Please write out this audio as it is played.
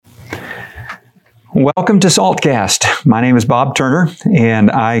Welcome to SALTcast. My name is Bob Turner,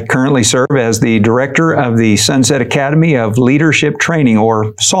 and I currently serve as the director of the Sunset Academy of Leadership Training,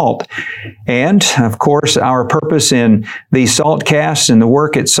 or SALT. And, of course, our purpose in the SALTcast and the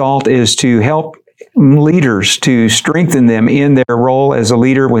work at SALT is to help leaders, to strengthen them in their role as a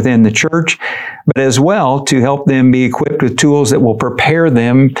leader within the church, but as well to help them be equipped with tools that will prepare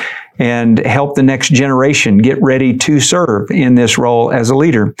them and help the next generation get ready to serve in this role as a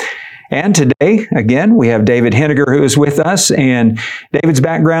leader. And today, again, we have David Henniger who is with us, and David's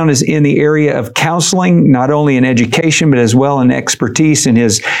background is in the area of counseling, not only in education, but as well in expertise in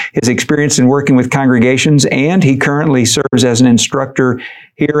his experience in working with congregations, and he currently serves as an instructor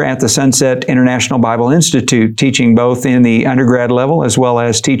here at the Sunset International Bible Institute, teaching both in the undergrad level as well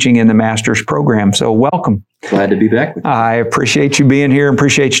as teaching in the master's program. So welcome. Glad to be back with you. I appreciate you being here.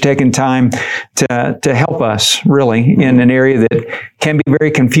 Appreciate you taking time to help us really in an area that can be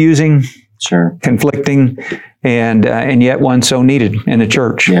very confusing, sure, conflicting, and yet one so needed in the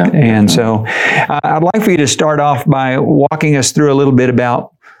church. Yeah. And so I'd like for you to start off by walking us through a little bit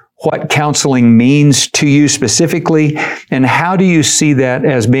about what counseling means to you specifically, and how do you see that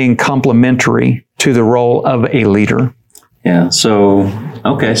as being complementary to the role of a leader? Yeah. So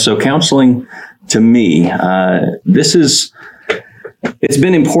counseling to me, it's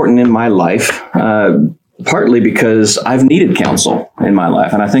been important in my life, partly because I've needed counsel in my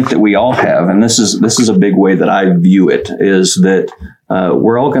life, and I think that we all have. And this is a big way that I view it, is that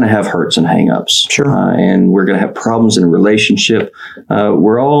we're all going to have hurts and hang-ups. Sure. And we're going to have problems in a relationship.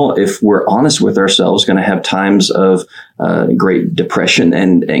 We're all, if we're honest with ourselves, going to have times of great depression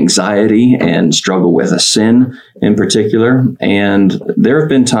and anxiety and struggle with a sin in particular. And there have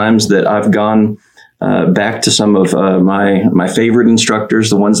been times that I've gone back to some of my favorite instructors,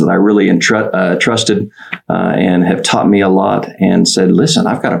 the ones that I really trusted and have taught me a lot, and said, listen,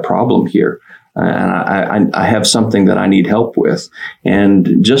 I've got a problem here. And I have something that I need help with.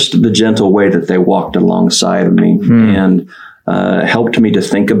 And just the gentle way that they walked alongside of me and helped me to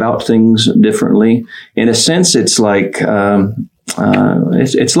think about things differently. In a sense, it's like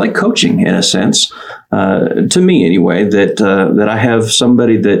it's like coaching, in a sense, to me anyway, that I have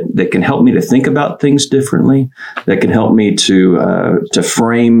somebody that can help me to think about things differently, that can help me to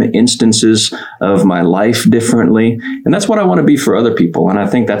frame instances of my life differently. And that's what I want to be for other people. And I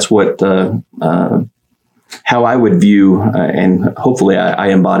think that's what how I would view, and hopefully I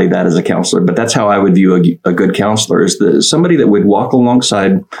embody that as a counselor, but that's how I would view a good counselor, is somebody that would walk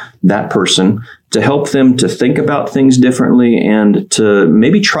alongside that person to help them to think about things differently and to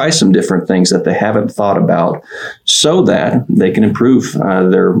maybe try some different things that they haven't thought about so that they can improve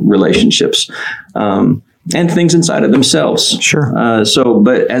their relationships. And things inside of themselves. Sure.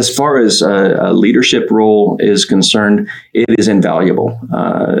 But as far as a leadership role is concerned, it is invaluable.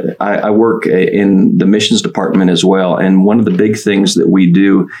 I work in the missions department as well. And one of the big things that we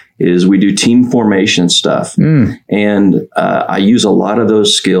do is we do team formation stuff. And I use a lot of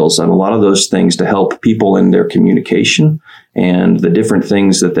those skills and a lot of those things to help people in their communication and the different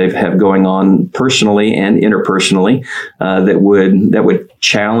things that they have going on personally and interpersonally that would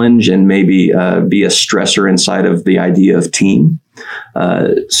challenge and maybe be a stressor inside of the idea of team.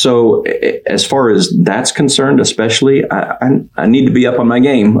 So as far as that's concerned, especially, I need to be up on my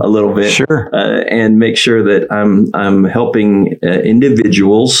game a little bit, sure, and make sure that I'm helping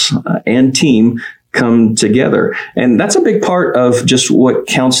individuals and team come together. And that's a big part of just what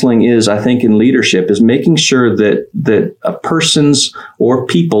counseling is, I think, in leadership, is making sure that a person's or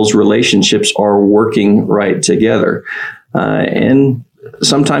people's relationships are working right together. And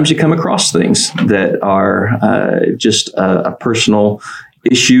sometimes you come across things that are just a personal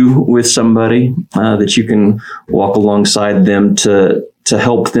issue with somebody that you can walk alongside them to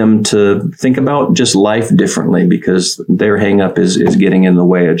help them to think about just life differently, because their hang up is getting in the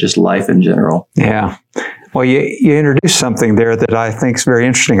way of just life in general. Yeah. Well, you introduced something there that I think is very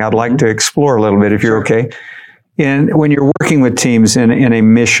interesting. I'd like to explore a little bit, if you're okay. And when you're working with teams in a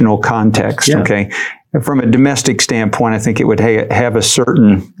missional context, okay, from a domestic standpoint, I think it would have a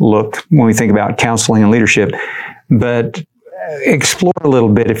certain look when we think about counseling and leadership. But explore a little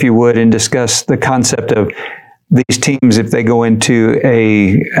bit, if you would, and discuss the concept of these teams, if they go into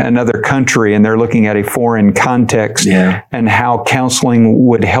another country and they're looking at a foreign context, and how counseling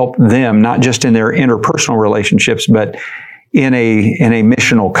would help them, not just in their interpersonal relationships, but in a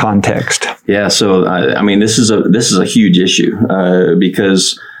missional context. Yeah. So, I mean, this is a huge issue,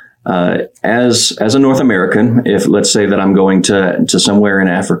 because as a North American, if let's say that I'm going to somewhere in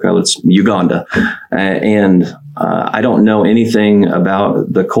Africa, Uganda, and I don't know anything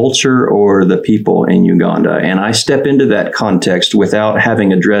about the culture or the people in Uganda. And I step into that context without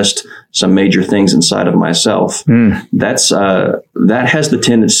having addressed some major things inside of myself. That has the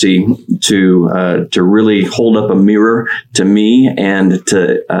tendency to really hold up a mirror to me and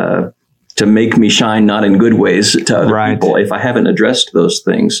to make me shine not in good ways to other people if I haven't addressed those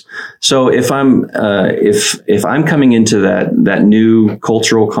things. So if I'm coming into that new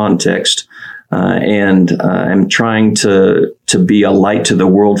cultural context, and I'm trying to be a light to the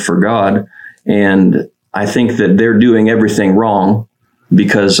world for God, and I think that they're doing everything wrong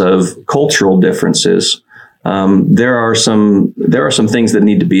because of cultural differences. There are some things that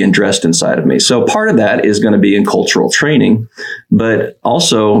need to be addressed inside of me. So part of that is going to be in cultural training, but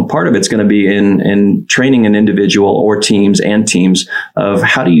also part of it's going to be in training an individual or teams of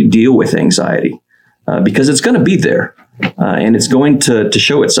how do you deal with anxiety, because it's going to be there. And it's going to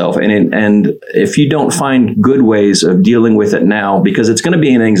show itself. And if you don't find good ways of dealing with it now, because it's going to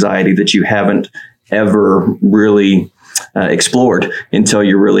be an anxiety that you haven't ever really explored until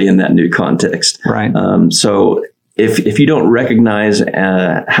you're really in that new context. Right. So if you don't recognize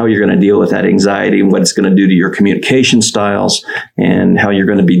how you're going to deal with that anxiety and what it's going to do to your communication styles and how you're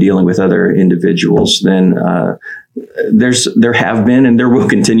going to be dealing with other individuals, then there have been and there will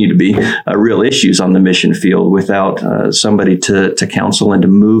continue to be real issues on the mission field without somebody to counsel and to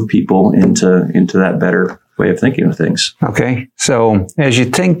move people into that better way of thinking of things. Okay. So as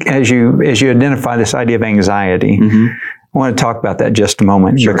you identify this idea of anxiety, I want to talk about that just a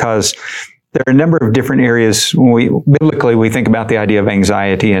moment, because there are a number of different areas. Biblically, we think about the idea of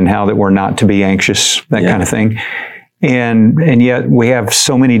anxiety and how that we're not to be anxious, that kind of thing. And yet we have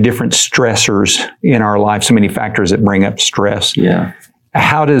so many different stressors in our life, so many factors that bring up stress. Yeah.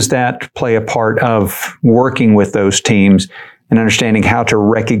 How does that play a part of working with those teams and understanding how to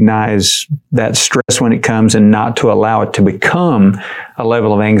recognize that stress when it comes and not to allow it to become a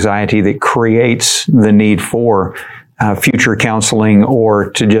level of anxiety that creates the need for future counseling or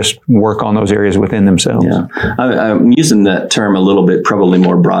to just work on those areas within themselves? Yeah, I'm using that term a little bit, probably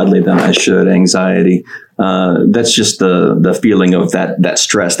more broadly than I should. Anxiety. That's just the feeling of that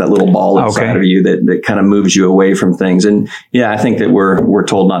stress, that little ball inside of you that kind of moves you away from things. And yeah, I think that we're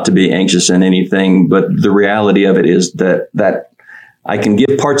told not to be anxious in anything, but the reality of it is that I can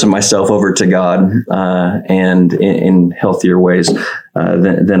give parts of myself over to God, and in healthier ways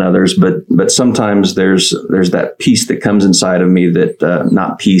than others. But sometimes there's that peace that comes inside of me that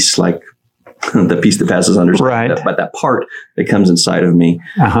not peace like the peace that passes understanding, but that part that comes inside of me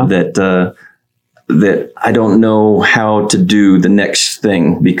that I don't know how to do the next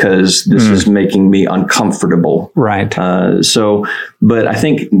thing because this is making me uncomfortable. Right. But I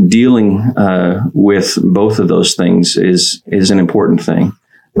think dealing with both of those things is an important thing.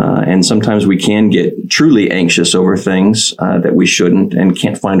 And sometimes we can get truly anxious over things that we shouldn't and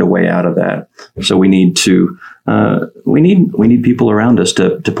can't find a way out of that. So we need to we need people around us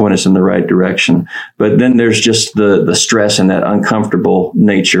to point us in the right direction. But then there's just the stress and that uncomfortable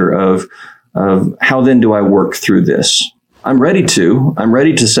nature of how then do I work through this? I'm ready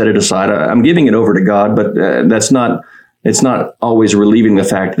to set it aside. I'm giving it over to God, but it's not always relieving the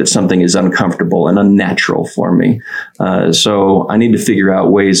fact that something is uncomfortable and unnatural for me. So I need to figure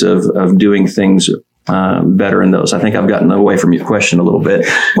out ways of doing things better in those. I think I've gotten away from your question a little bit.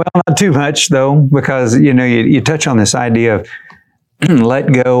 Well, not too much though, because you touch on this idea of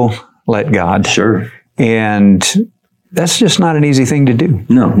let go, let God. Sure. And that's just not an easy thing to do.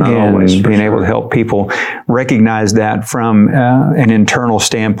 No, not always. Being able to help people recognize that from an internal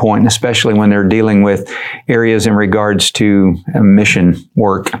standpoint, especially when they're dealing with areas in regards to mission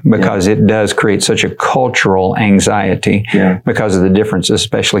work, because it does create such a cultural anxiety because of the differences,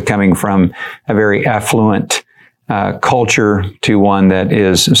 especially coming from a very affluent culture to one that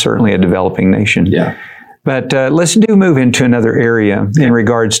is certainly a developing nation. Yeah. But let's move into another area in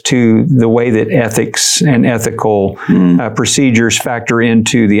regards to the way that ethics and ethical procedures factor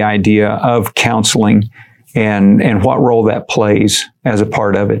into the idea of counseling and what role that plays as a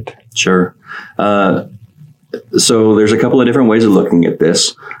part of it. Sure. So there's a couple of different ways of looking at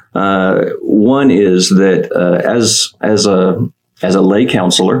this. One is that as a lay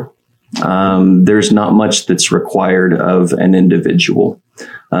counselor, there's not much that's required of an individual.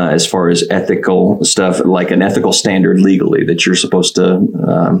 As far as ethical stuff, like an ethical standard legally that you're supposed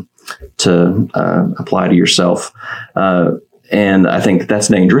to apply to yourself. And I think that's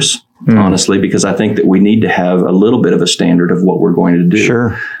dangerous, honestly, because I think that we need to have a little bit of a standard of what we're going to do.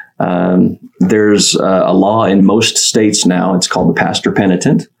 Sure. There's a law in most states now, it's called the pastor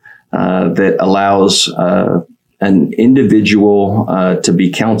penitent, that allows an individual to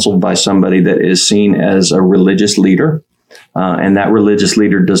be counseled by somebody that is seen as a religious leader. And that religious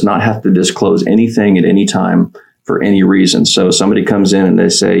leader does not have to disclose anything at any time for any reason. So somebody comes in and they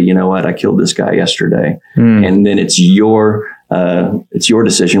say, you know what, I killed this guy yesterday. And then it's your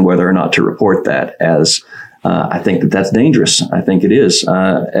decision whether or not to report that. As I think that's dangerous. I think it is.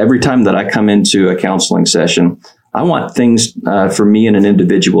 Every time that I come into a counseling session, I want things for me and an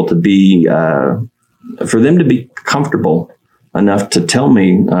individual to be, for them to be comfortable enough to tell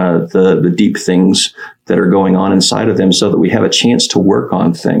me the deep things that are going on inside of them, so that we have a chance to work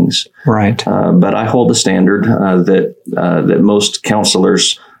on things. Right. But I hold a standard that most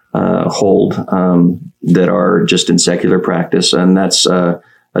counselors hold that are just in secular practice, and that's a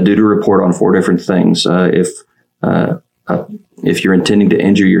duty report on 4 different things. If you're intending to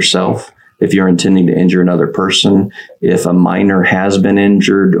injure yourself, if you're intending to injure another person, if a minor has been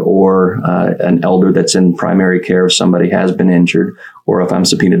injured, or an elder that's in primary care of somebody has been injured, or if I'm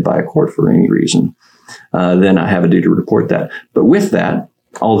subpoenaed by a court for any reason, then I have a duty to report that. But with that,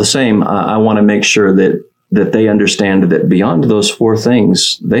 all the same, I want to make sure that they understand that beyond those 4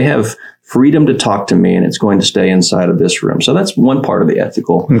 things, they have freedom to talk to me, and it's going to stay inside of this room. So that's one part of the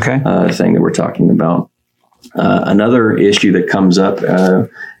ethical thing that we're talking about. Another issue that comes up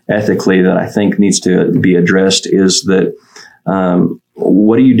ethically that I think needs to be addressed is that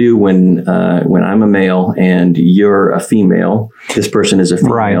what do you do when I'm a male and you're a female? This person is a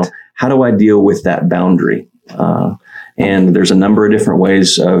female. Right. How do I deal with that boundary? And there's a number of different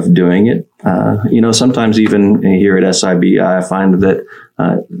ways of doing it. Sometimes even here at SIB, I find that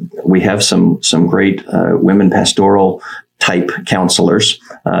we have some great women pastoral type counselors,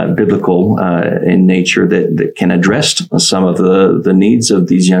 biblical in nature, that can address some of the needs of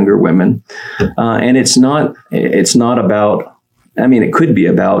these younger women. And it's not about, it could be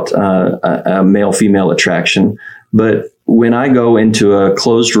about a male-female attraction, but when I go into a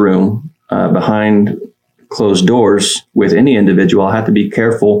closed room behind closed doors with any individual, I have to be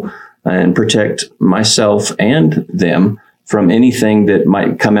careful and protect myself and them from anything that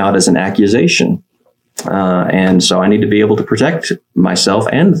might come out as an accusation. And so I need to be able to protect myself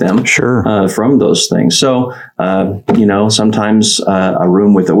and them from those things. So, sometimes a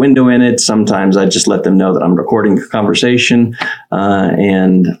room with a window in it, sometimes I just let them know that I'm recording a conversation.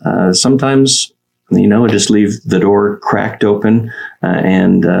 And sometimes, I just leave the door cracked open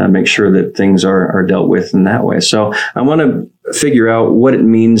and make sure that things are dealt with in that way. So I want to figure out what it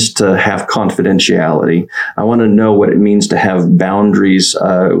means to have confidentiality. I want to know what it means to have boundaries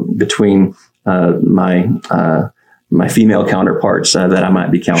between my female counterparts that I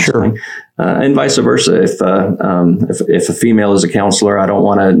might be counseling, and vice versa. If a female is a counselor, I don't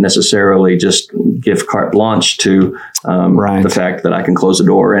want to necessarily just give carte blanche to the fact that I can close the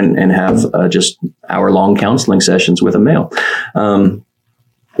door and have just hour-long counseling sessions with a male. And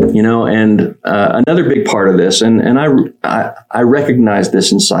another big part of this, and I recognize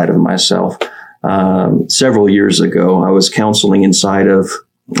this inside of myself. Several years ago, I was counseling inside of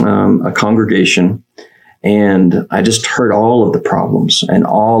a congregation, and I just heard all of the problems and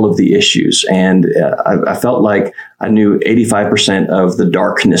all of the issues. And I felt like I knew 85% of the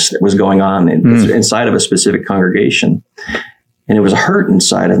darkness that was going on inside of a specific congregation. And it was a hurt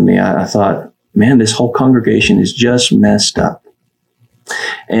inside of me. I thought, man, this whole congregation is just messed up.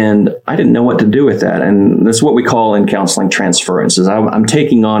 And I didn't know what to do with that. And that's what we call in counseling transferences. I'm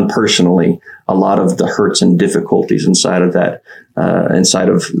taking on personally a lot of the hurts and difficulties inside of that, inside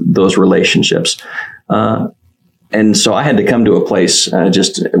of those relationships. And so I had to come to a place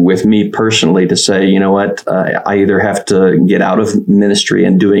just with me personally to say, you know what, I either have to get out of ministry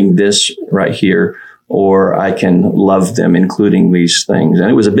and doing this right here, or I can love them, including these things. And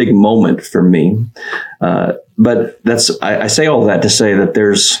it was a big moment for me. But I say all that to say that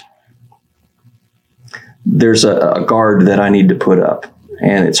there's a guard that I need to put up.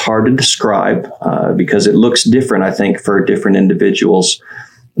 And it's hard to describe because it looks different, I think, for different individuals.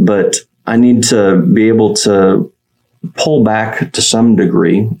 But I need to be able to pull back to some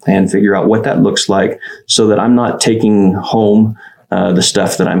degree and figure out what that looks like, so that I'm not taking home the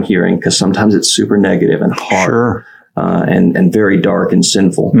stuff that I'm hearing, because sometimes it's super negative and hard and very dark and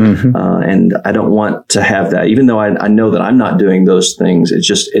sinful. And I don't want to have that, even though I know that I'm not doing those things.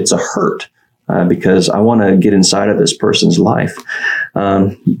 It's a hurt. Because I want to get inside of this person's life.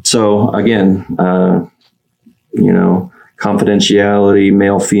 So again, confidentiality,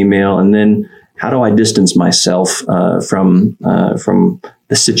 male, female, and then how do I distance myself from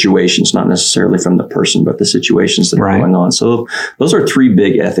the situations, not necessarily from the person, but the situations that are going on. So those are three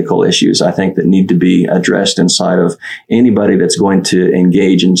big ethical issues, I think, that need to be addressed inside of anybody that's going to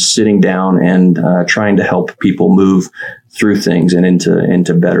engage in sitting down and trying to help people move through things and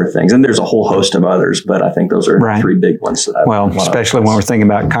into better things. And there's a whole host of others, but I think those are three big ones that especially when we're thinking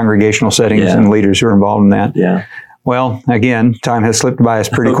about congregational settings and leaders who are involved in that. Yeah. Well, again, time has slipped by us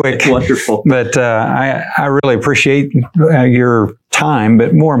pretty quick. Wonderful. But I really appreciate your time.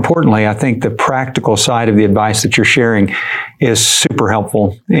 But more importantly, I think the practical side of the advice that you're sharing is super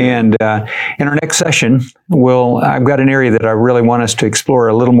helpful. And in our next session, I've got an area that I really want us to explore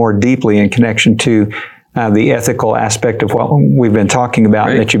a little more deeply in connection to the ethical aspect of what we've been talking about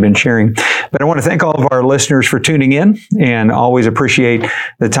that you've been sharing. But I want to thank all of our listeners for tuning in, and always appreciate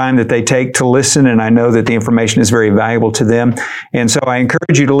the time that they take to listen. And I know that the information is very valuable to them. And so I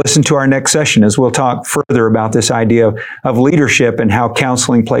encourage you to listen to our next session as we'll talk further about this idea of leadership and how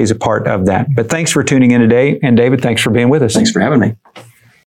counseling plays a part of that. But thanks for tuning in today. And David, thanks for being with us. Thanks for having me.